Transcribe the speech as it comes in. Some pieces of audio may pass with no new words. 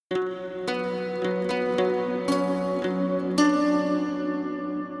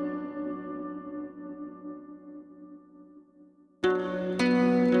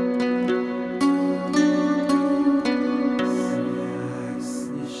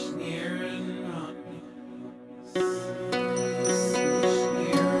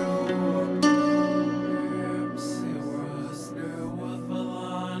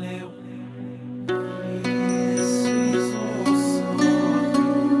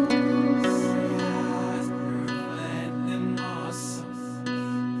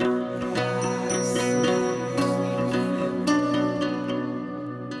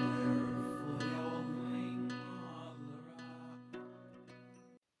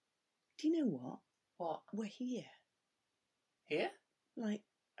know what? What? We're here. Here? Like,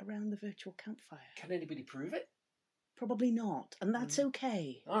 around the virtual campfire. Can anybody prove it? Probably not, and that's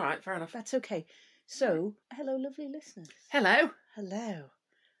okay. All right, fair enough. That's okay. So, hello, lovely listeners. Hello. Hello.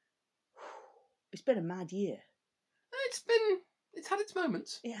 It's been a mad year. It's had its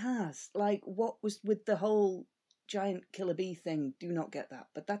moments. It has. Like, what was with the whole giant killer bee thing? Do not get that,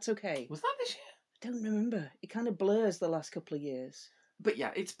 but that's okay. Was that this year? I don't remember. It kind of blurs the last couple of years. But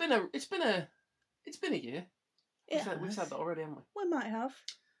yeah, it's been a year. We've said that already, haven't we? We might have.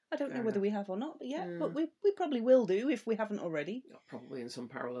 I don't know whether we have or not, but yeah, Yeah. but we probably will do if we haven't already. Probably in some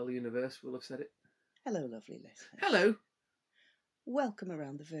parallel universe we'll have said it. Hello, lovely listeners. Hello. Welcome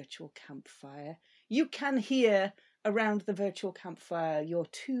around the virtual campfire. You can hear around the virtual campfire your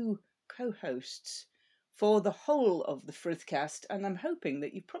two co-hosts for the whole of the Frithcast, and I'm hoping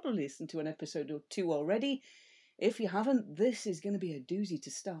that you've probably listened to an episode or two already. If you haven't, this is going to be a doozy to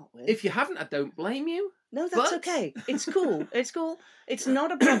start with. If you haven't, I don't blame you. No, that's okay. It's cool. It's cool. It's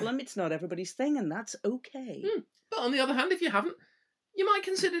not a problem. It's not everybody's thing, and that's okay. But on the other hand, if you haven't, you might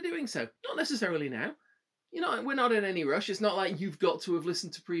consider doing so. Not necessarily now. We're not in any rush. It's not like you've got to have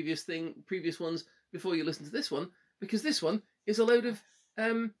listened to previous ones before you listen to this one, because this one is a load of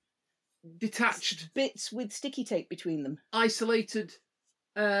detached bits with sticky tape between them, isolated,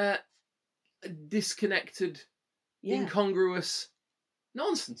 disconnected, incongruous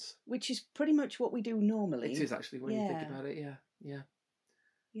nonsense. Which is pretty much what we do normally. It is actually when you think about it. Yeah.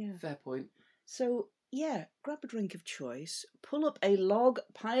 Fair point. So grab a drink of choice, pull up a log,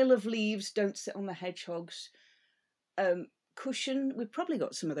 pile of leaves, don't sit on the hedgehogs, cushion, we've probably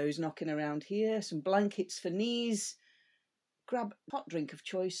got some of those knocking around here, some blankets for knees, grab a hot drink of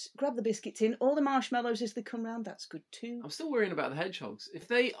choice, grab the biscuits in, all the marshmallows as they come round, that's good too. I'm still worrying about the hedgehogs. If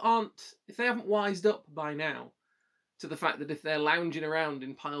they haven't wised up by now to the fact that if they're lounging around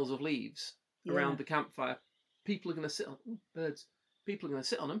in piles of leaves around the campfire, people are going to sit on birds. People are going to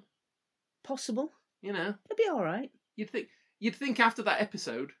sit on them. Possible. It'll be all right. You'd think after that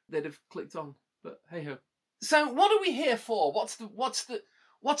episode they'd have clicked on, but hey ho. So what are we here for? What's the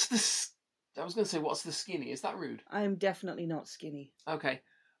I was going to say what's the skinny? Is that rude? I am definitely not skinny. Okay.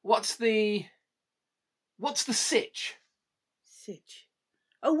 What's the sitch? Sitch.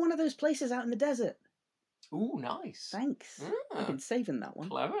 Oh, one of those places out in the desert. Ooh, nice. Thanks. I've been saving that one.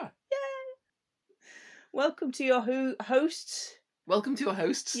 Clever. Yay! Welcome to your hosts. Welcome to your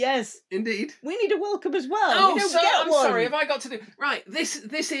hosts. Yes. Indeed. We need a welcome as well. Oh, I'm sorry. Have I got to do... Right,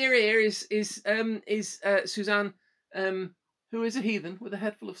 this area is Suzanne, who is a heathen with a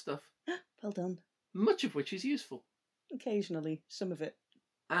head full of stuff. Well done. Much of which is useful. Occasionally, some of it.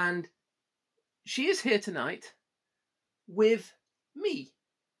 And she is here tonight with me.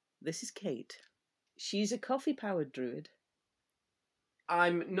 This is Kate. She's a coffee-powered druid.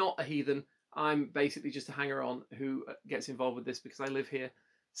 I'm not a heathen. I'm basically just a hanger-on who gets involved with this because I live here.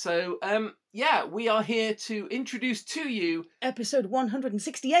 So, we are here to introduce to you... Episode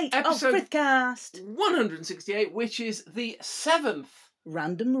 168 of Frithcast. 168, which is the 7th...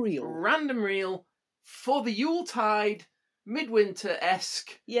 Random reel for the Yuletide,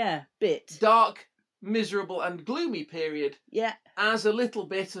 midwinter-esque... bit. Dark, miserable and gloomy period. Yeah. As a little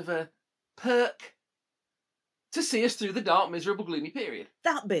bit of a perk... to see us through the dark, miserable, gloomy period.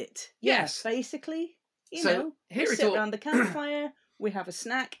 That bit. Yes. Basically. You so, know, here we it sit all... around the campfire, we have a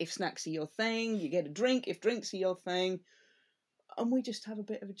snack, if snacks are your thing, you get a drink, if drinks are your thing, and we just have a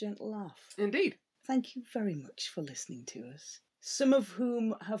bit of a gentle laugh. Indeed. Thank you very much for listening to us. Some of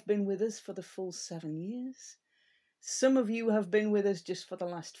whom have been with us for the full 7 years. Some of you have been with us just for the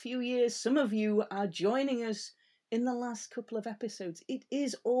last few years. Some of you are joining us in the last couple of episodes. It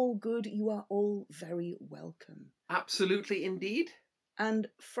is all good. You are all very welcome. Absolutely, indeed. And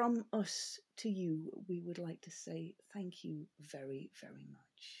from us to you, we would like to say thank you very, very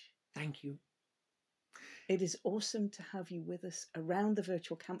much. Thank you. It is awesome to have you with us around the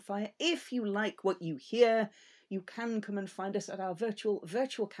virtual campfire. If you like what you hear, you can come and find us at our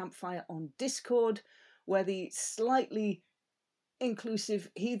virtual campfire on Discord, where the slightly inclusive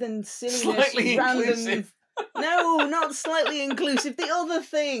heathen silliness, inclusive. No, not slightly inclusive. The other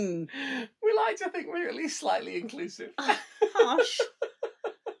thing. We like to think we're at least slightly inclusive. Harsh.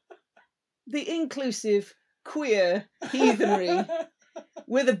 The inclusive, queer heathenry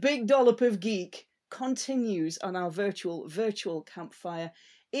with a big dollop of geek continues on our virtual campfire.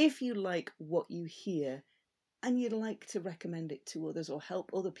 If you like what you hear and you'd like to recommend it to others or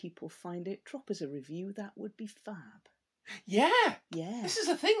help other people find it, drop us a review. That would be fab. Yeah. Yeah. This is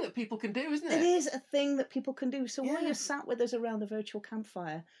a thing that people can do, isn't it? It is a thing that people can do. So while you're sat with us around the virtual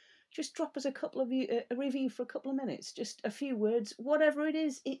campfire, just drop us a review for a couple of minutes. Just a few words, whatever it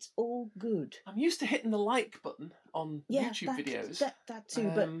is, it's all good. I'm used to hitting the like button on YouTube videos. That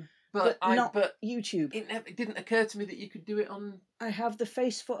too, but not YouTube. It didn't occur to me that you could do it on. I have the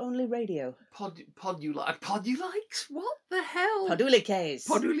face for only radio. Podulikes? What the hell? Podulikes.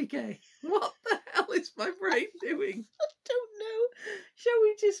 Podulikes. What the hell is my brain doing? I don't know. Shall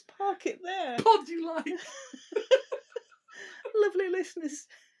we just park it there? Podulike. Lovely listeners.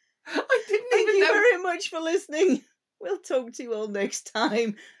 I didn't Thank even you know. very much for listening. We'll talk to you all next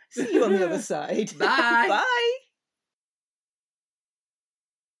time. See you on the other side. Bye. Bye.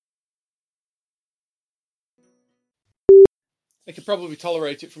 They could probably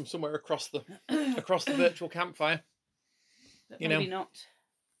tolerate it from somewhere across the virtual campfire. Maybe not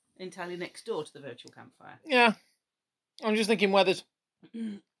entirely next door to the virtual campfire. Yeah, I'm just thinking where there's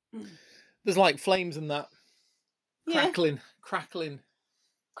like flames and that crackling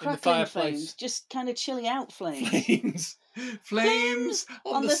in the fireplace. Flames, just kind of chilly out flames. Flames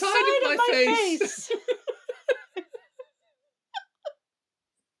on the side of my face.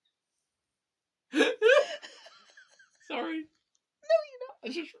 Sorry. No, you're not. I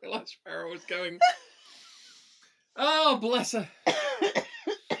just realised where I was going. Oh, bless her.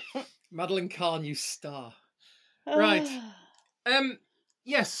 Madeline Kahn, you star. Right.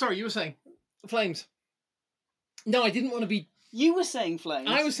 Yes, sorry, you were saying flames. No, I didn't want to be. You were saying flames.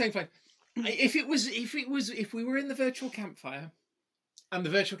 I was saying flames. If we were in the virtual campfire, and the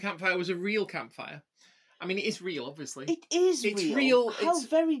virtual campfire was a real campfire. I mean, it is real, obviously. It is it's real. real. How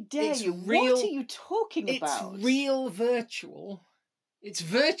very dare you? Real, what are you talking about? It's real virtual. It's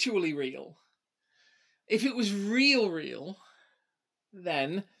virtually real. If it was real,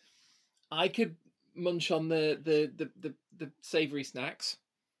 then I could munch on the savoury snacks,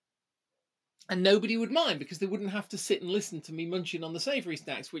 and nobody would mind because they wouldn't have to sit and listen to me munching on the savoury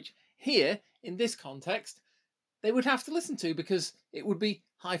snacks, which here in this context they would have to listen to because it would be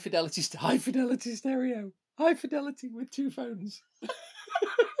high fidelity stereo, high fidelity with 2 phones.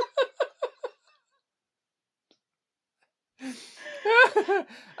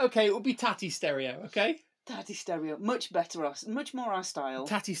 Okay, it will be tatty stereo. Okay, tatty stereo, much better, much more our style.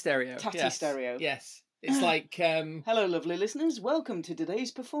 Tatty stereo. Stereo. Yes, it's like. Hello, lovely listeners. Welcome to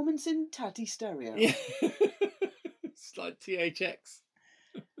today's performance in tatty stereo. Yeah. It's like THX.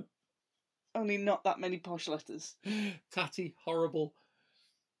 Only not that many posh letters. Tatty, horrible.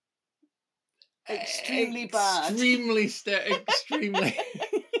 Extremely bad. Extremely. Can't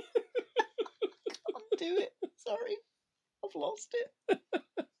do it. Sorry. I've lost it.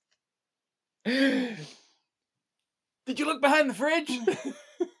 Did you look behind the fridge?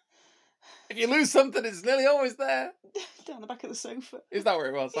 If you lose something, it's nearly always there. Down the back of the sofa. Is that where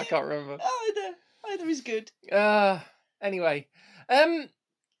it was? I can't remember. Either is good. Anyway.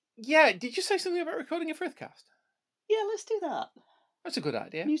 Yeah, did you say something about recording a Frithcast? Yeah, let's do that. That's a good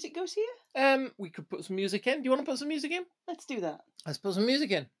idea. Music goes here? We could put some music in. Do you want to put some music in? Let's do that. Let's put some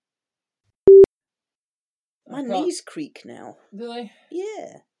music in. My knees creak now. Do they?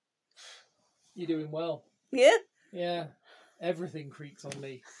 Yeah. You're doing well. Yeah? Yeah. Everything creaks on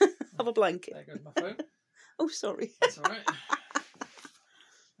me. Have a blanket. There goes my phone. Oh, sorry. That's all right.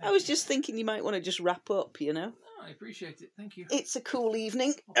 I was just thinking you might want to just wrap up, you know? No, I appreciate it. Thank you. It's a cool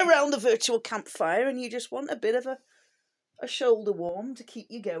evening around the virtual campfire and you just want a bit of a shoulder warm to keep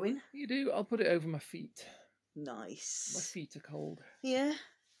you going. You do. I'll put it over my feet. Nice. My feet are cold. Yeah.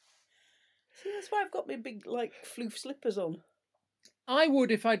 See, that's why I've got my big, floof slippers on. I would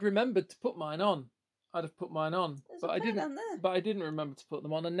if I'd remembered to put mine on. I'd have put mine on. There's but a I pair didn't. down there. But I didn't remember to put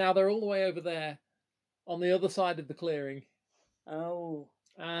them on, and now they're all the way over there, on the other side of the clearing. Oh.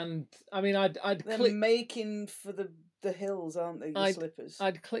 And I mean, I'd They're click. making for the hills, aren't they? The slippers.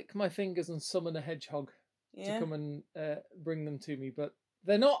 I'd click my fingers and summon a hedgehog to come and bring them to me, but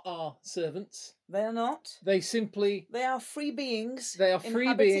they're not our servants. They're not. They are free beings. They are free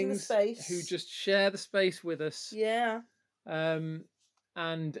inhabiting beings the space. who just share the space with us. Yeah.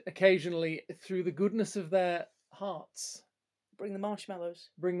 And occasionally, through the goodness of their hearts, bring the marshmallows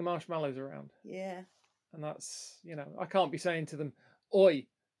around. Yeah. And that's, I can't be saying to them, oi,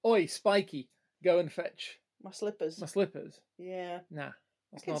 Spikey, go and fetch my slippers. Yeah. Nah.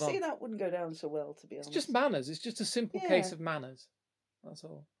 I can see that wouldn't go down so well, to be honest. It's just manners. It's just a simple case of manners. That's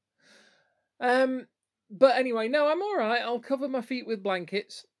all. But anyway, no, I'm all right. I'll cover my feet with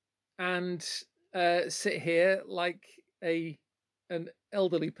blankets and sit here like an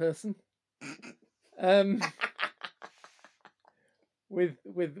elderly person.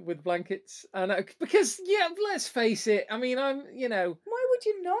 With blankets and because let's face it. I mean, Why would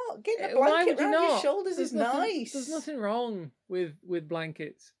you not? Getting a blanket around your shoulders is nice. There's nothing wrong with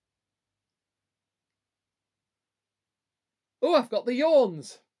blankets. Oh, I've got the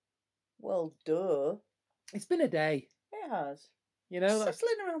yawns. Well, duh. It's been a day. It has. You know, that's,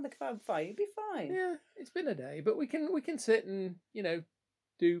 Settling around the campfire, you'll be fine. yeah, it's been a day, but we can sit and, you know,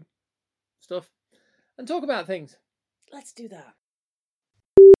 do stuff and talk about things. Let's do that.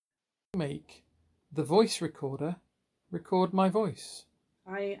 Make the voice recorder record my voice.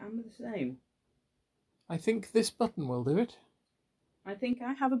 I am the same. I think this button will do it. I think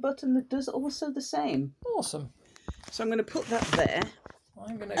I have a button that does also the same. Awesome. So I'm going to put that there.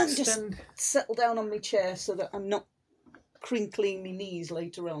 I'm going to And just extend... settle down on my chair so that I'm not crinkling my knees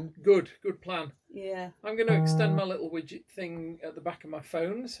later on. Good plan. Yeah. I'm going to extend my little widget thing at the back of my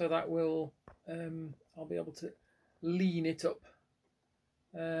phone, so that will, I'll be able to lean it up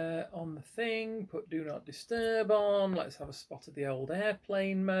on the thing, put Do Not Disturb on, let's have a spot of the old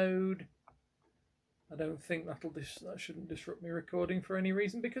airplane mode. I don't think that shouldn't disrupt me recording for any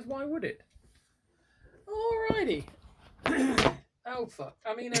reason, because why would it? Alrighty. Oh fuck,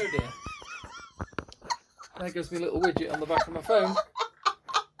 oh dear. There goes my little widget on the back of my phone.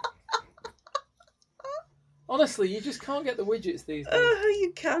 Honestly, you just can't get the widgets these days.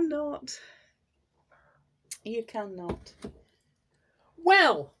 You cannot. You cannot.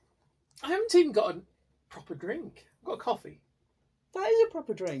 Well, I haven't even got a proper drink. I've got a coffee. That is a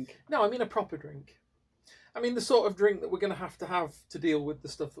proper drink. No, I mean a proper drink. I mean the sort of drink that we're going to have to deal with the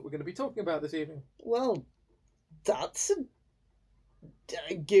stuff that we're going to be talking about this evening. Well, that's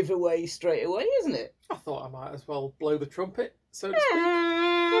a giveaway straight away, isn't it? I thought I might as well blow the trumpet, so to speak.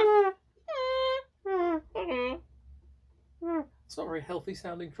 It's not very healthy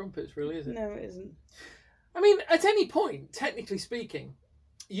sounding trumpets, really, is it? No, it isn't. I mean, at any point, technically speaking,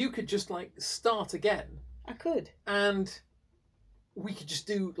 you could just start again. I could. And we could just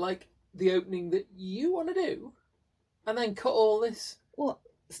do the opening that you want to do, and then cut all this. What?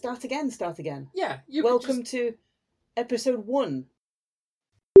 Start again? Yeah. Welcome to episode 1.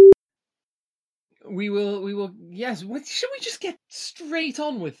 We will. Yes. Should we just get straight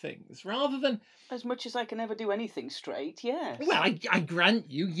on with things rather than? As much as I can ever do anything straight, yes. Well, I grant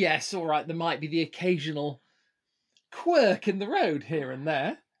you, yes. All right, there might be the occasional quirk in the road here and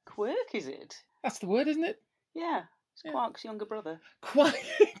there. Quirk, is it? That's the word, isn't it? Yeah. It's Quark's younger brother.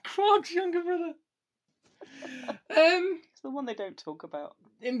 Quark's younger brother. It's the one they don't talk about.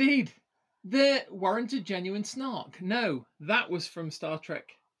 Indeed. The warranted genuine snark. No, that was from Star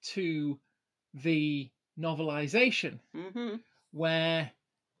Trek II, the novelisation, where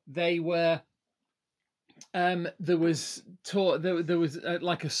they were. There was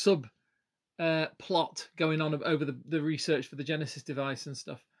like a sub plot going on over the research for the Genesis device and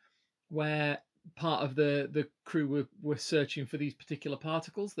stuff, where part of the crew were searching for these particular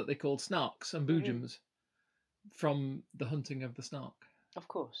particles that they called snarks and boojums from the hunting of the snark. Of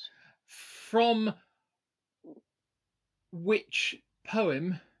course. From which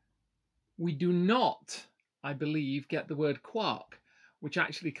poem we do not, I believe, get the word quark, which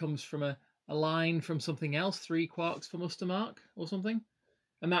actually comes from a line from something else, 3 quarks for muster mark or something.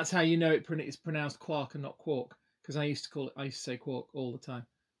 And that's how you know it's pronounced quark and not quark, because I used to say quark all the time,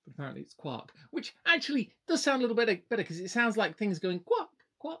 but apparently it's quark, which actually does sound a little better because it sounds like things going quark,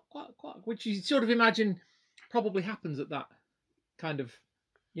 quark, quark, quark, which you sort of imagine probably happens at that kind of,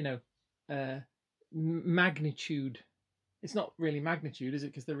 magnitude. It's not really magnitude, is it?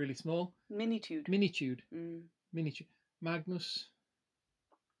 Because they're really small. Minitude. Minitude. Minitude. Magnus.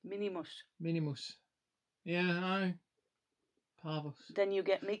 Minimus. Yeah, Parvus. Then you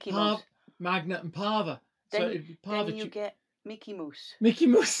get Mickey Mouse. Magna and Parva. Then you get Mickey Mouse. Mickey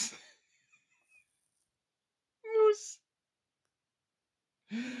Mouse. Moose.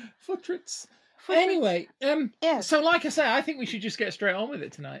 Footrits. Anyway, yes. So like I say, I think we should just get straight on with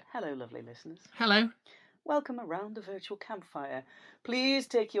it tonight. Hello, lovely listeners. Hello. Welcome around the virtual campfire. Please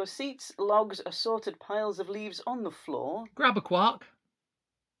take your seats, logs, assorted piles of leaves on the floor. Grab a quark.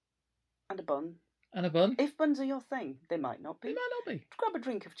 And a bun. And a bun. If buns are your thing, they might not be. They might not be. Grab a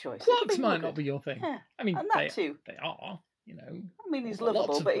drink of choice. Quarks might not be your thing. Yeah. I mean, and that too. They are, I mean, he's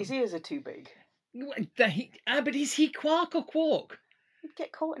lovable, but his ears are too big. But is he quark or quark? He'd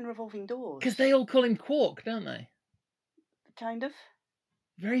get caught in revolving doors. Because they all call him quark, don't they? Kind of.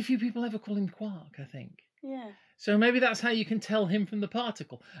 Very few people ever call him quark, I think. Yeah. So maybe that's how you can tell him from the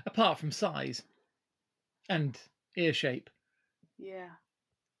particle, apart from size and ear shape. Yeah.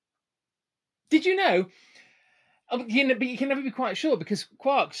 Did you know? But you can never be quite sure because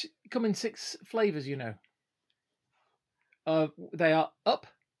quarks come in 6 flavours, They are up,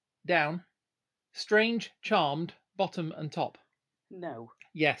 down, strange, charmed, bottom and top. No.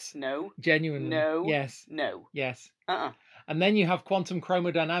 Yes. No. Genuinely. No. Yes. No. Yes. Uh-uh. And then you have quantum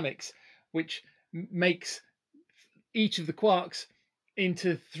chromodynamics, which makes each of the quarks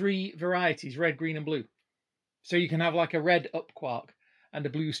into 3 varieties, red, green, and blue. So you can have like a red up quark and a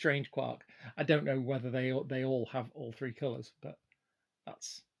blue strange quark. I don't know whether they all have all 3 colours, but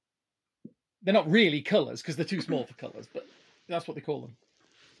they're not really colours because they're too small for colours, but that's what they call them.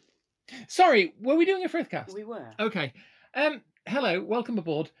 Sorry, were we doing a Frithcast? We were. Okay. Hello, welcome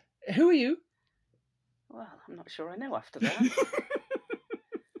aboard. Who are you? Well, I'm not sure I know after that.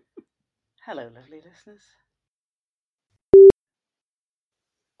 Hello, lovely listeners.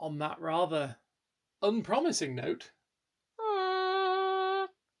 On that rather unpromising note.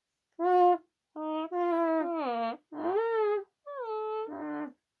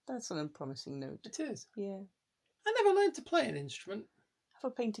 That's an unpromising note. It is. Yeah. I never learned to play an instrument.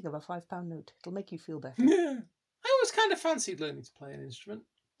 Have a painting of a £5 note. It'll make you feel better. Yeah. I always kind of fancied learning to play an instrument.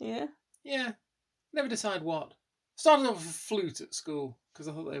 Yeah? Yeah. Never decide what. Started off with a flute at school because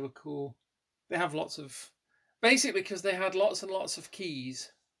I thought they were cool. They have lots of... Basically because they had lots and lots of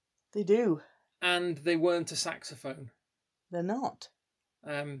keys. They do. And they weren't a saxophone. They're not.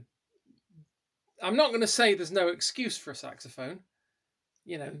 I'm not going to say there's no excuse for a saxophone.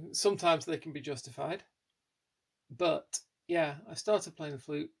 You know, sometimes they can be justified. But, yeah, I started playing the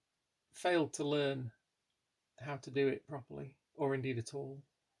flute, failed to learn how to do it properly, or indeed at all.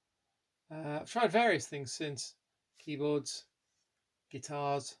 I've tried various things since. Keyboards,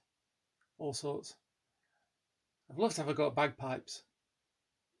 guitars, all sorts. I'd love to have a go at bagpipes,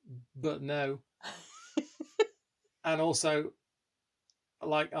 but no. And also,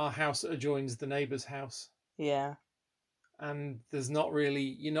 like, our house adjoins the neighbour's house. Yeah. And there's not really,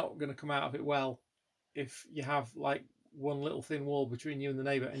 you're not going to come out of it well if you have, like, one little thin wall between you and the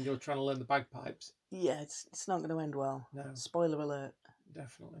neighbour and you're trying to learn the bagpipes. Yeah, it's not going to end well. No. Spoiler alert.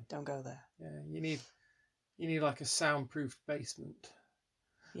 Definitely. Don't go there. Yeah, you need like a soundproofed basement.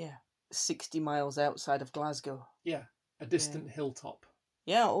 Yeah. 60 miles outside of Glasgow. Yeah, a distant hilltop.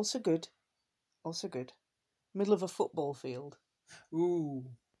 Yeah, also good. Also good. Middle of a football field. Ooh.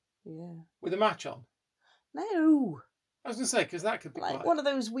 Yeah. With a match on? No. I was going to say, because that could be Like quite... one of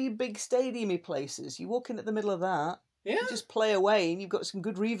those wee big stadium-y places. You walk in at the middle of that. Yeah. You just play away and you've got some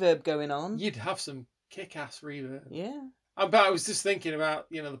good reverb going on. You'd have some kick-ass reverb. Yeah. But I was just thinking about,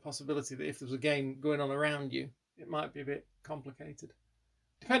 you know, the possibility that if there was a game going on around you, it might be a bit complicated.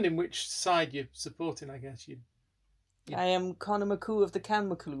 Depending which side you're supporting, I guess. I am Conor McCoo of the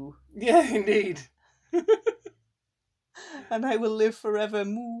Canmaclue. Yeah, indeed. And I will live forever.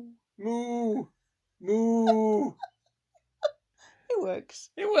 Moo. Moo. Moo. It works.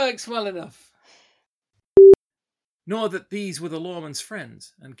 It works well enough. Nor that these were the lawman's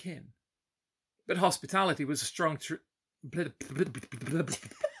friends and kin. But hospitality was a strong...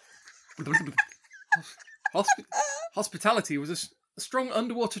 Hospitality was a strong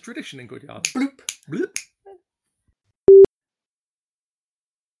underwater tradition in Goodyard. Bloop. Bloop.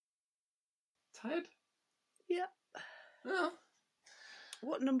 Tired? Yeah. Well.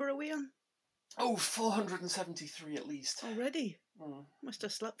 What number are we on? Oh, 473 at least. Already? Mm. Must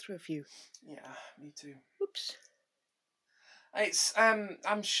have slept through a few. Yeah, me too. Whoops. It's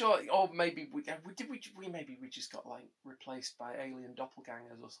I'm sure, or maybe we just got like replaced by alien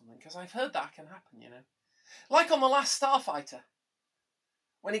doppelgangers or something. Because I've heard that can happen, you know, like on the last Starfighter,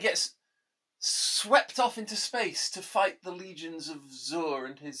 when he gets swept off into space to fight the legions of Zur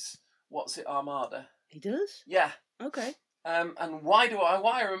and his armada. He does? Yeah. Okay. And why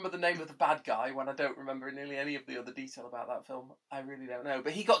I remember the name of the bad guy when I don't remember nearly any of the other detail about that film? I really don't know.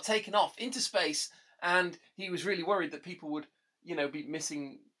 But he got taken off into space, and he was really worried that people would, you know, be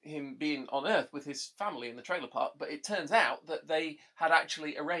missing him being on Earth with his family in the trailer park. But it turns out that they had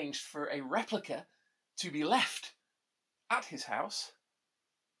actually arranged for a replica to be left at his house,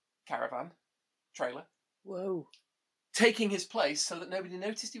 caravan, trailer. Whoa. Taking his place so that nobody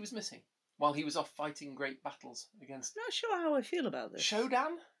noticed he was missing, while he was off fighting great battles against... Not sure how I feel about this.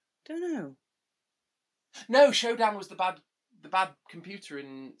 Shodan? Don't know. No, Shodan was the bad computer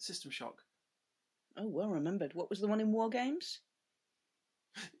in System Shock. Oh, well remembered. What was the one in War Games?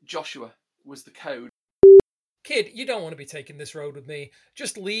 Joshua was the code. Kid, you don't want to be taking this road with me.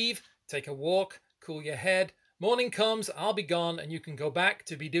 Just leave, take a walk, cool your head. Morning comes, I'll be gone, and you can go back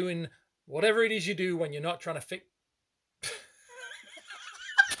to be doing whatever it is you do when you're not trying to fix...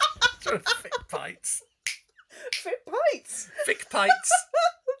 Fick pites. Fit Pites! Fick pites.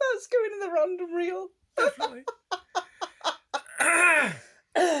 That's going in the random reel. Definitely.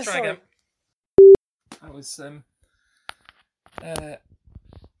 Try again. I was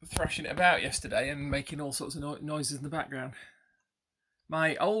thrashing it about yesterday and making all sorts of noises in the background.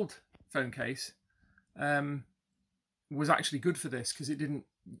 My old phone case was actually good for this because it didn't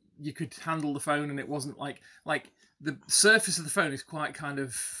you could handle the phone, and it wasn't like the surface of the phone is quite kind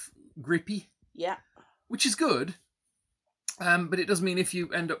of grippy. Yeah. Which is good. But it does mean if you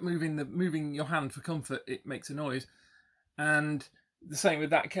end up moving your hand for comfort, it makes a noise. And the same with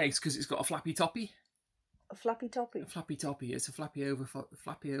that case, because it's got a flappy toppy. A flappy toppy. A flappy toppy. It's a flappy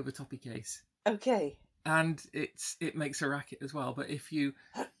over toppy case. Okay. And it makes a racket as well. But if you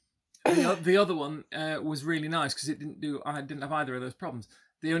the other one was really nice because I didn't have either of those problems.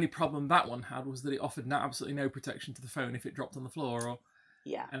 The only problem that one had was that it offered absolutely no protection to the phone if it dropped on the floor or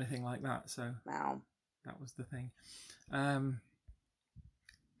anything like that. So wow. That was the thing.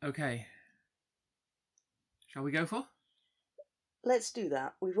 Okay. Shall we go for? Let's do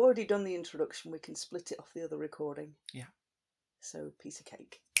that. We've already done the introduction. We can split it off the other recording. Yeah. So, piece of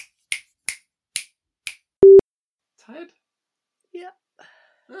cake. Tired? Yeah.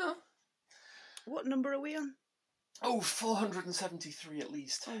 Well. What number are we on? Oh, 473 at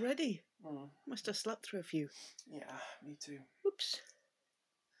least. Already? Must have slept through a few. Yeah, me too. Oops.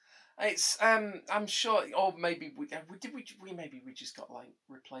 It's I'm sure, or maybe we just got like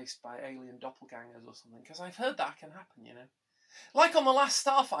replaced by alien doppelgangers or something, because I've heard that can happen, you know, like on the last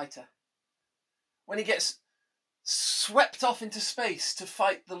Starfighter, when he gets swept off into space to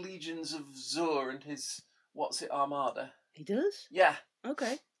fight the legions of Zur and his armada. He does? Yeah.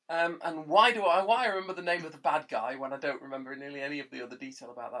 Okay. And why I remember the name of the bad guy when I don't remember nearly any of the other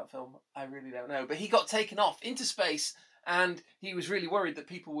detail about that film? I really don't know. But he got taken off into space, and he was really worried that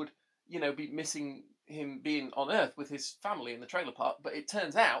people would, you know, be missing him being on Earth with his family in the trailer park. But it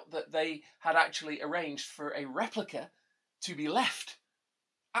turns out that they had actually arranged for a replica to be left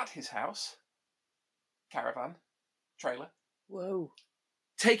at his house, caravan, trailer. Whoa.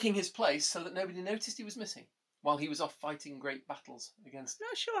 Taking his place so that nobody noticed he was missing while he was off fighting great battles against...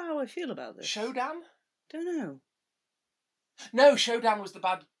 Not sure how I feel about this. Shodan? Don't know. No, Shodan was the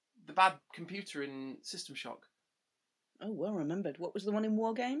bad computer in System Shock. Oh, well remembered. What was the one in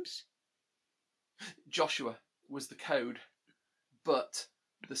War Games? Joshua was the code, but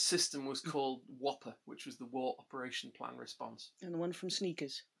the system was called Whopper, which was the War Operation Plan Response. And the one from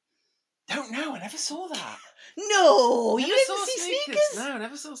Sneakers? Don't know, I never saw that. No, Never you didn't saw see Sneakers? No, I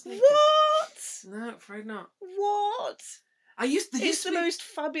never saw Sneakers. What? No, afraid not. What? It's the most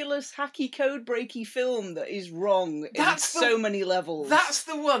fabulous, hacky, code-breaky film that is wrong in so many levels. That's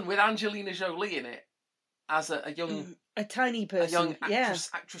the one with Angelina Jolie in it as a young... a tiny person. A young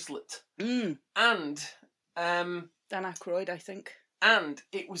actresslet. Mm. And... Dan Aykroyd, I think. And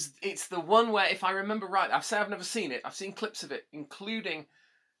it's the one where, if I remember right, I've never seen it. I've seen clips of it, including...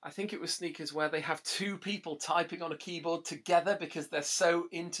 I think it was Sneakers, where they have two people typing on a keyboard together because they're so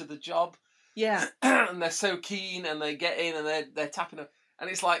into the job. Yeah. And they're so keen, and they get in and they're tapping up. And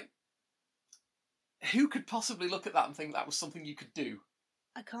it's like, who could possibly look at that and think that was something you could do?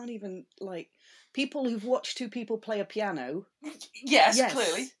 I can't even, people who've watched two people play a piano. Yes.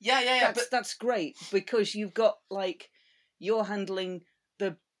 Clearly. Yeah. That's great, because you've got, you're handling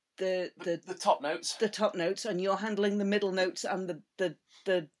the top notes. The top notes, and you're handling the middle notes and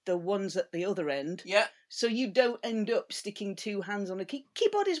the ones at the other end. Yeah. So you don't end up sticking two hands on a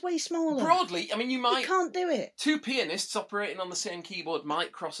keyboard is way smaller. Broadly, I mean, you can't do it. Two pianists operating on the same keyboard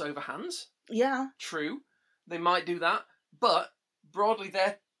might cross over hands. Yeah. True. They might do that, but broadly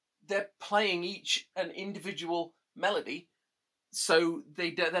they're playing each an individual melody, so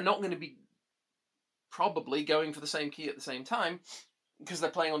they're not going to be probably going for the same key at the same time, because they're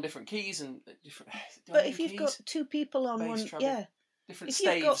playing on different keys and different... But if you've got two people on one... treble, yeah. Different if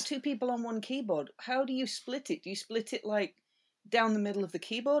staves. You've got two people on one keyboard, how do you split it? Do you split it, down the middle of the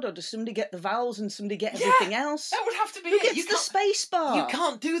keyboard, or does somebody get the vowels and somebody get everything else? That would have to be Who it. gets the space bar? You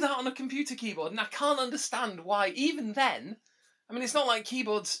can't do that on a computer keyboard, and I can't understand why, even then... I mean, it's not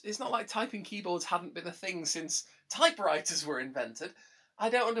like typing keyboards hadn't been a thing since typewriters were invented. I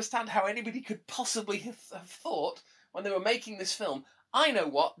don't understand how anybody could possibly have thought, when they were making this film, I know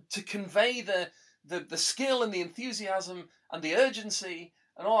what, to convey the skill and the enthusiasm and the urgency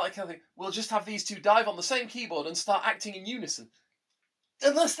and all that kind of thing, we'll just have these two dive on the same keyboard and start acting in unison.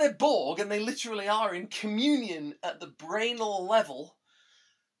 Unless they're Borg, and they literally are in communion at the brainal level.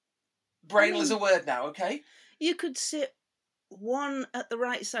 Brainal is a word now, okay? You could sit one at the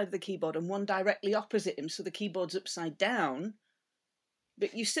right side of the keyboard and one directly opposite him, so the keyboard's upside down.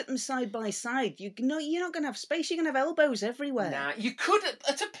 But you sit them side by side. You're not going to have space. You're going to have elbows everywhere. Nah, you could,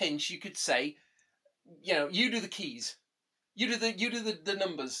 at a pinch, you could say, you do the keys. You do the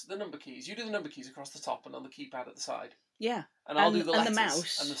numbers, the number keys. You do the number keys across the top and on the keypad at the side. Yeah. And I'll do the letters and the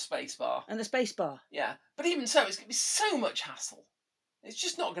mouse. and the space bar. And the space bar. Yeah. But even so, it's going to be so much hassle. It's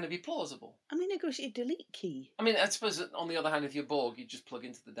just not going to be plausible. I mean, it goes your delete key. I mean, I suppose that on the other hand, if you're Borg, you just plug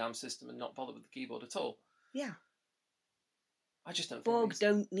into the damn system and not bother with the keyboard at all. Yeah. I just don't. Borg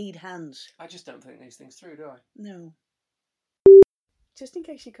don't need hands. I just don't think these things through, do I? No. Just in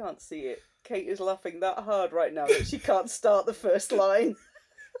case you can't see it, Kate is laughing that hard right now that she can't start the first line.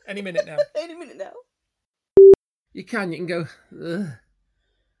 Any minute now. Any minute now. You can go. Ugh.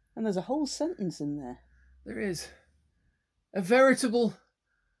 And there's a whole sentence in there. There is a veritable,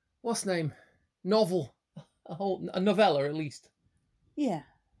 what's name, novel, a novella at least. Yeah,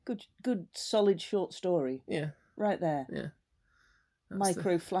 good, solid short story. Yeah, right there. Yeah,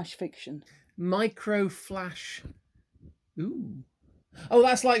 micro flash fiction. Micro flash. Ooh. Oh,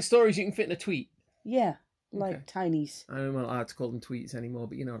 that's like stories you can fit in a tweet. Yeah, like tinies. I'm not allowed to call them tweets anymore,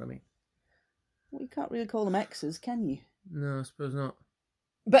 but you know what I mean. Well, you can't really call them X's, can you? No, I suppose not.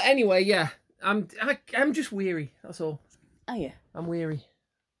 But anyway, yeah, I'm just weary. That's all. Are you? I'm weary.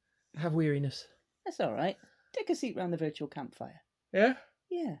 I have weariness. That's all right. Take a seat round the virtual campfire. Yeah?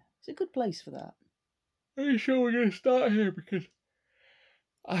 Yeah, it's a good place for that. Are you sure we're going to start here? Because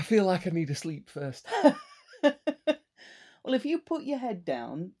I feel like I need to sleep first. Well, if you put your head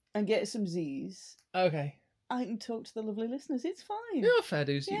down and get some Z's, okay, I can talk to the lovely listeners. It's fine. You're fair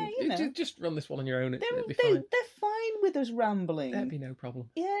dues. Yeah, you know. Just run this one on your own. It'll be they're fine. fine with us rambling. That'd be no problem.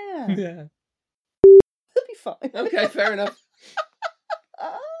 Yeah. Yeah. That'd be fine. Okay, fair enough.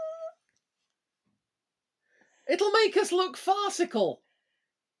 It'll make us look farcical.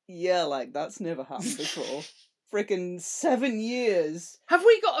 Yeah, like that's never happened before. Frickin' 7 years Have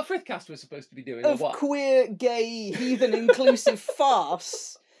we got a Frithcast we're supposed to be doing, or of what? queer, gay, heathen inclusive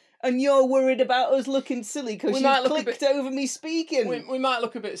farce, and you're worried about us looking silly because you clicked over me speaking. We might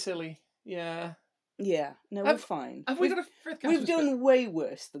look a bit silly. Yeah. Yeah, no, we're fine. Have we got a Frithcast? We've done way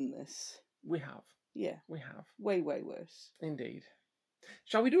worse than this. We have. Yeah. We have. Way, way worse. Indeed.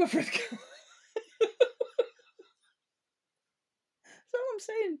 Shall we do a Frithcast? That's all I'm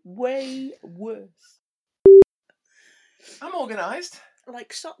saying. Way worse. I'm organised.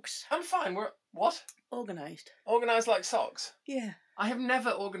 Like socks. I'm fine. What? Organised. Organised like socks? Yeah. I have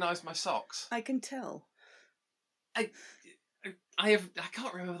never organised my socks. I can tell. I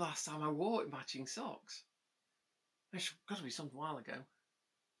can't remember the last time I wore matching socks. It's got to be some while ago.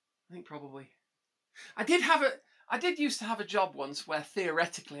 I think probably. I did used to have a job once where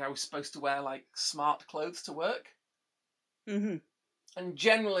theoretically I was supposed to wear like smart clothes to work. Mm-hmm. And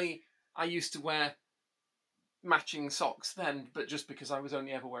generally I used to wear matching socks then, but just because I was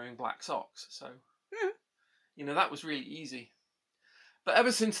only ever wearing black socks. So, that was really easy. But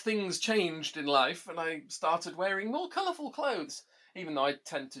ever since things changed in life and I started wearing more colourful clothes, even though I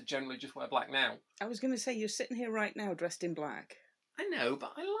tend to generally just wear black now. I was going to say, you're sitting here right now dressed in black. I know,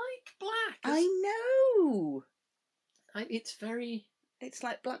 but I like black. I know. It's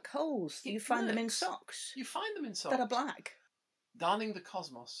like black holes. You find them in socks. You find them in socks. That are black. Darling the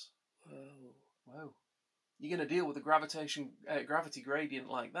cosmos. Whoa. You're going to deal with a gravity gradient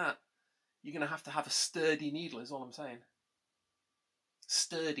like that. You're going to have a sturdy needle, is all I'm saying.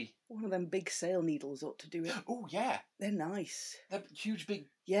 Sturdy. One of them big sail needles ought to do it. Oh, yeah. They're nice. They're huge, big,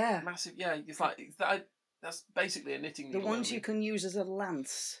 massive. Yeah, it's like, that's basically a knitting needle. The ones you can use as a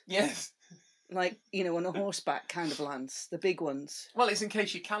lance. Yes. Like, on a horseback kind of lance. The big ones. Well, it's in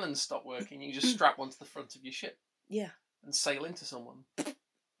case your cannons stop working, you just strap one to the front of your ship. Yeah. And sail into someone.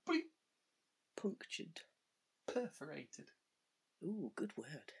 Punctured. Perforated. Ooh, good word.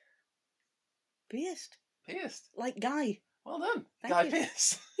 Pierced. Like Guy. Well done. Thank Guy you.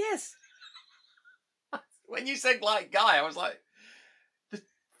 Pearce. Yes. When you said like Guy, I was like, the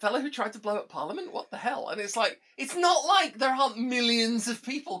fellow who tried to blow up Parliament? What the hell? And it's like, it's not like there aren't millions of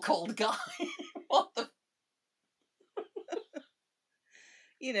people called Guy. What the...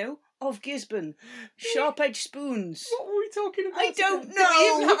 Of Gisborne. Sharp-edged spoons. What were we talking about? I don't know. Do we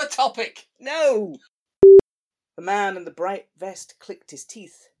even have a topic? No. The man in the bright vest clicked his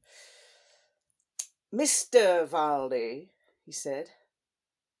teeth. Mr. Valdi, he said.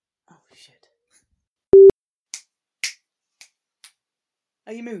 Oh, shit.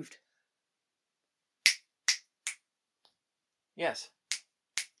 Are you moved? Yes.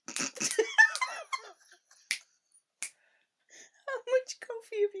 How much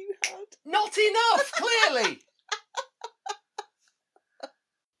coffee have you had? Not enough, clearly.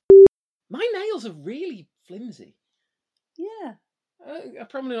 My nails are really flimsy. Yeah. I'm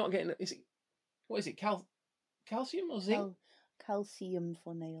probably not getting... What is it? Calcium or zinc? Calcium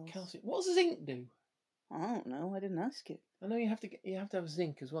for nails. Calcium. What does zinc do? I don't know. I didn't ask it. I know you have to have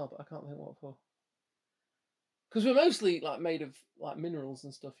zinc as well, but I can't think what for. Because we're mostly made of minerals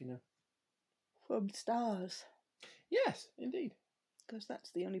and stuff, From stars. Yes, indeed. Because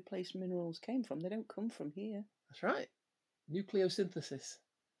that's the only place minerals came from. They don't come from here. That's right. Nucleosynthesis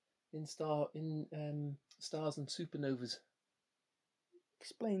in stars and supernovas.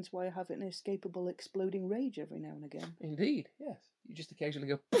 Explains why I have an inescapable exploding rage every now and again. Indeed, yes. You just occasionally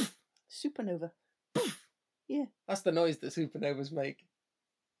go poof. Supernova. Yeah. That's the noise that supernovas make.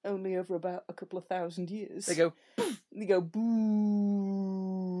 Only over about a couple of thousand years. They go poof. They go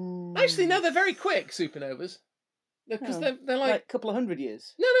boo. Actually, no, they're very quick, supernovas. Because they're like a couple of hundred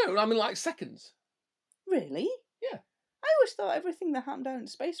years. No, I mean like seconds. Really? Yeah. I always thought everything that happened out in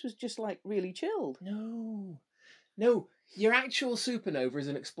space was just like really chilled. No. Your actual supernova is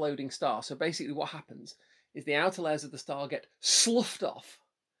an exploding star. So basically what happens is the outer layers of the star get sloughed off,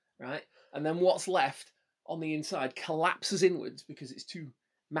 right? And then what's left on the inside collapses inwards because it's too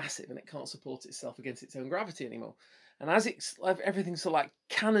massive and it can't support itself against its own gravity anymore. And as everything sort of like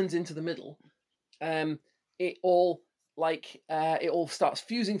cannons into the middle, it all starts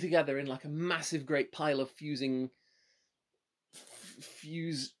fusing together in like a massive great pile of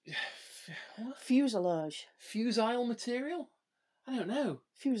Fuselage. Fusile material? I don't know.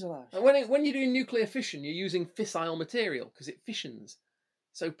 Fuselage. When you're doing nuclear fission, you're using fissile material because it fissions.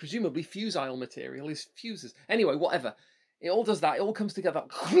 So presumably fusile material is fuses. Anyway, whatever. It all does that. It all comes together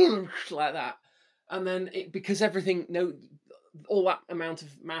like that. And then because all that amount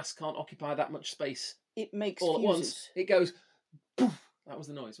of mass can't occupy that much space. It makes all fuses. At once. It goes poof. That was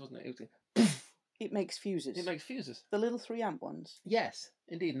the noise, wasn't it? It was poof. It makes fuses. It makes fuses. The little 3 amp ones. Yes,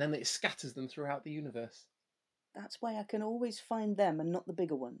 indeed. And then it scatters them throughout the universe. That's why I can always find them and not the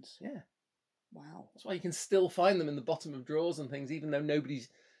bigger ones. Yeah. Wow. That's why you can still find them in the bottom of drawers and things, even though nobody's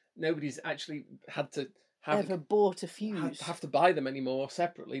actually had to ever bought a fuse. Have to buy them anymore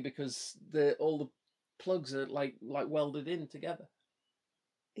separately because all the plugs are like welded in together.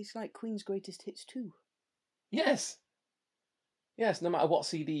 It's like Queen's Greatest Hits 2. Yes. Yes, no matter what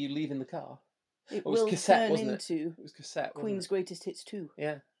CD you leave in the car. It was will cassette, turn wasn't into it? It was cassette, wasn't Queen's it? Greatest Hits 2.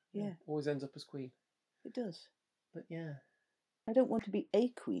 Yeah. Yeah. Always ends up as Queen. It does. But yeah. I don't want to be a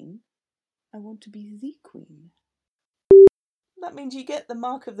queen. I want to be the queen. That means you get the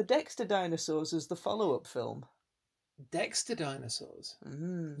Mark of the Dexter Dinosaurs as the follow-up film. Dexter Dinosaurs?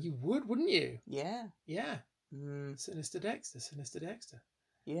 Mm. You would, wouldn't you? Yeah. Yeah. Mm. Sinister Dexter.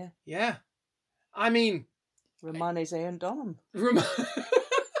 Yeah. Yeah. I mean... Romanes and Donum.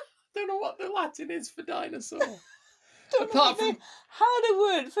 Don't know what the Latin is for dinosaur. Apart from... Had a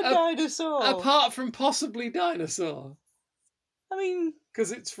word for dinosaur. Apart from possibly dinosaur. I mean...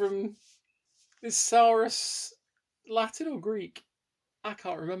 Because it's from... Is Saurus Latin or Greek? I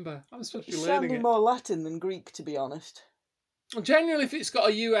can't remember. I'm supposed to be learning it. Sounding more Latin than Greek, to be honest. Well, generally, if it's got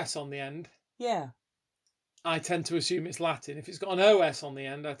a US on the end... Yeah. I tend to assume it's Latin. If it's got an OS on the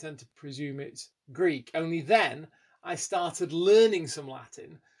end, I tend to presume it's Greek. Only then I started learning some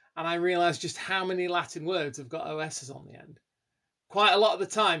Latin and I realised just how many Latin words have got OSs on the end. Quite a lot of the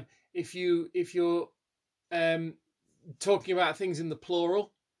time, if you're talking about things in the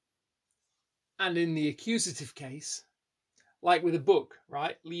plural and in the accusative case, like with a book,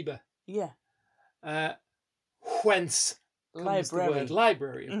 right? Liber. Yeah. Whence comes the word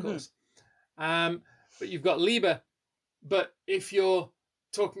library, of course. But you've got liber. But if you're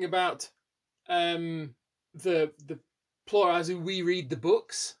talking about the plural as in we read the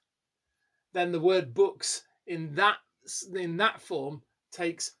books, then the word books in that form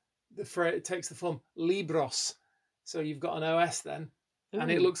takes the form libros. So you've got an OS then,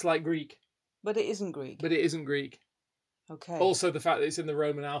 and it looks like Greek. But it isn't Greek. Okay. Also, the fact that it's in the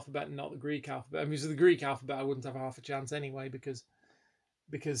Roman alphabet and not the Greek alphabet. I mean, if it was the Greek alphabet, I wouldn't have half a chance anyway, because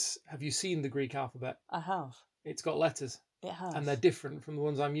have you seen the Greek alphabet? I have. It's got letters. It has. And they're different from the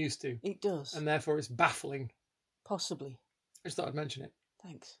ones I'm used to. It does. And therefore it's baffling. Possibly. I just thought I'd mention it.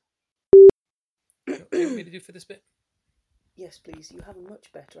 Thanks. What do you want me to do for this bit? Yes, please. You have a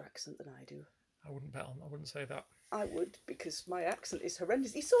much better accent than I do. I wouldn't say that. I would, because my accent is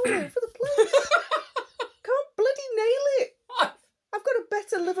horrendous. It's all over the place. Can't bloody nail it. I've got a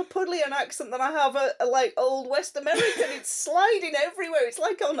better Liverpudlian accent than I have a like old West American. It's sliding everywhere. It's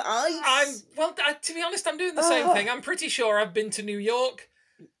like on ice. To be honest, I'm doing the same thing. I'm pretty sure I've been to New York,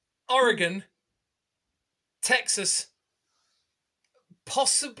 Oregon, Texas,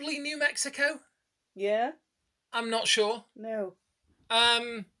 possibly New Mexico. Yeah. I'm not sure. No.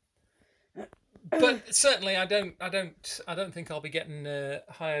 But certainly, I don't think I'll be getting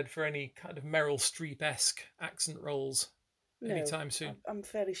hired for any kind of Meryl Streep-esque accent roles anytime soon. I'm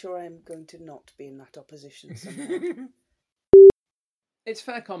fairly sure I'm going to not be in that opposition somehow. It's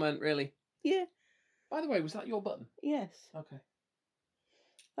fair comment, really. Yeah. By the way, was that your button? Yes. Okay.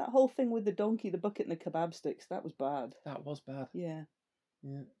 That whole thing with the donkey, the bucket, and the kebab sticks, that was bad. That was bad. Yeah.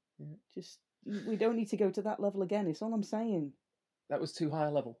 Yeah. Just we don't need to go to that level again. It's all I'm saying. That was too high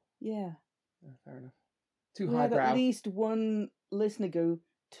a level. Yeah. Fair enough. Too We have at highbrow. least one listener go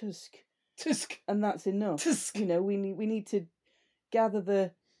tusk, and that's enough. Tusk. You know, we need to gather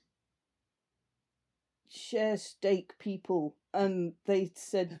the share steak people, and they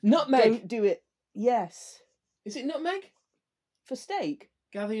said Nutmeg. don't do it. Yes, Is it nutmeg? for steak.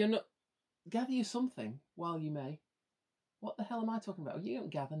 Gather your something while you may. What the hell am I talking about? You don't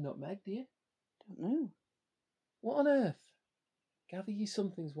gather nutmeg, do you? Don't know. What on earth? Gather ye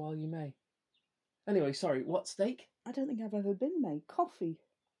somethings while you may. Anyway, sorry, what steak? I don't think I've ever been made coffee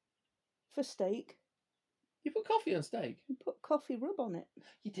for steak. You put coffee on steak? You put coffee rub on it,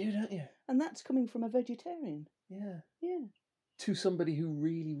 You do, don't you? and that's coming from a vegetarian. Yeah. Yeah. To somebody who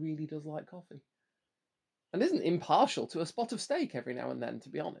really, really does like coffee. And isn't impartial to a spot of steak every now and then, to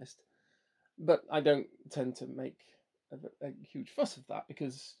be honest. But I don't tend to make a huge fuss of that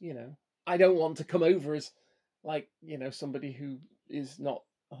because, you know, I don't want to come over as, like, you know, somebody who is not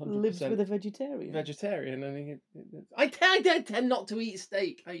 100% Lives with a vegetarian. And I tend not to eat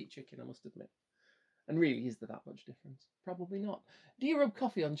steak. I eat chicken, I must admit. And really, is there that much difference? Probably not. Do you rub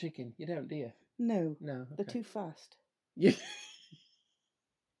coffee on chicken? You don't, do you? No. No. Okay. They're too fast. Yeah.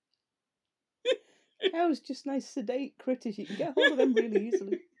 Cows just nice sedate critters. You can get hold of them really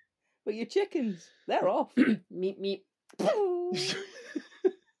easily. But your chickens, they're off. Meep meep.